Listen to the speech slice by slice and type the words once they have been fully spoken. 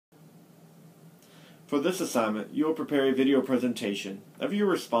For this assignment, you will prepare a video presentation of your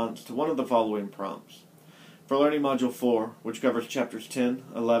response to one of the following prompts. For Learning Module 4, which covers Chapters 10,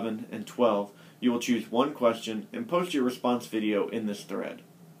 11, and 12, you will choose one question and post your response video in this thread.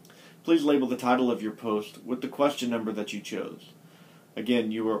 Please label the title of your post with the question number that you chose.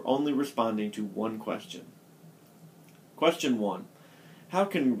 Again, you are only responding to one question. Question 1. How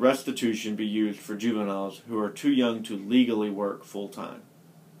can restitution be used for juveniles who are too young to legally work full-time?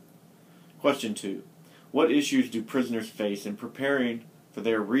 Question 2. What issues do prisoners face in preparing for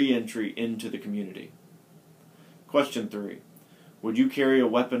their re-entry into the community? Question 3. Would you carry a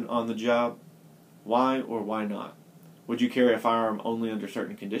weapon on the job? Why or why not? Would you carry a firearm only under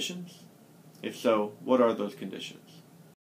certain conditions? If so, what are those conditions?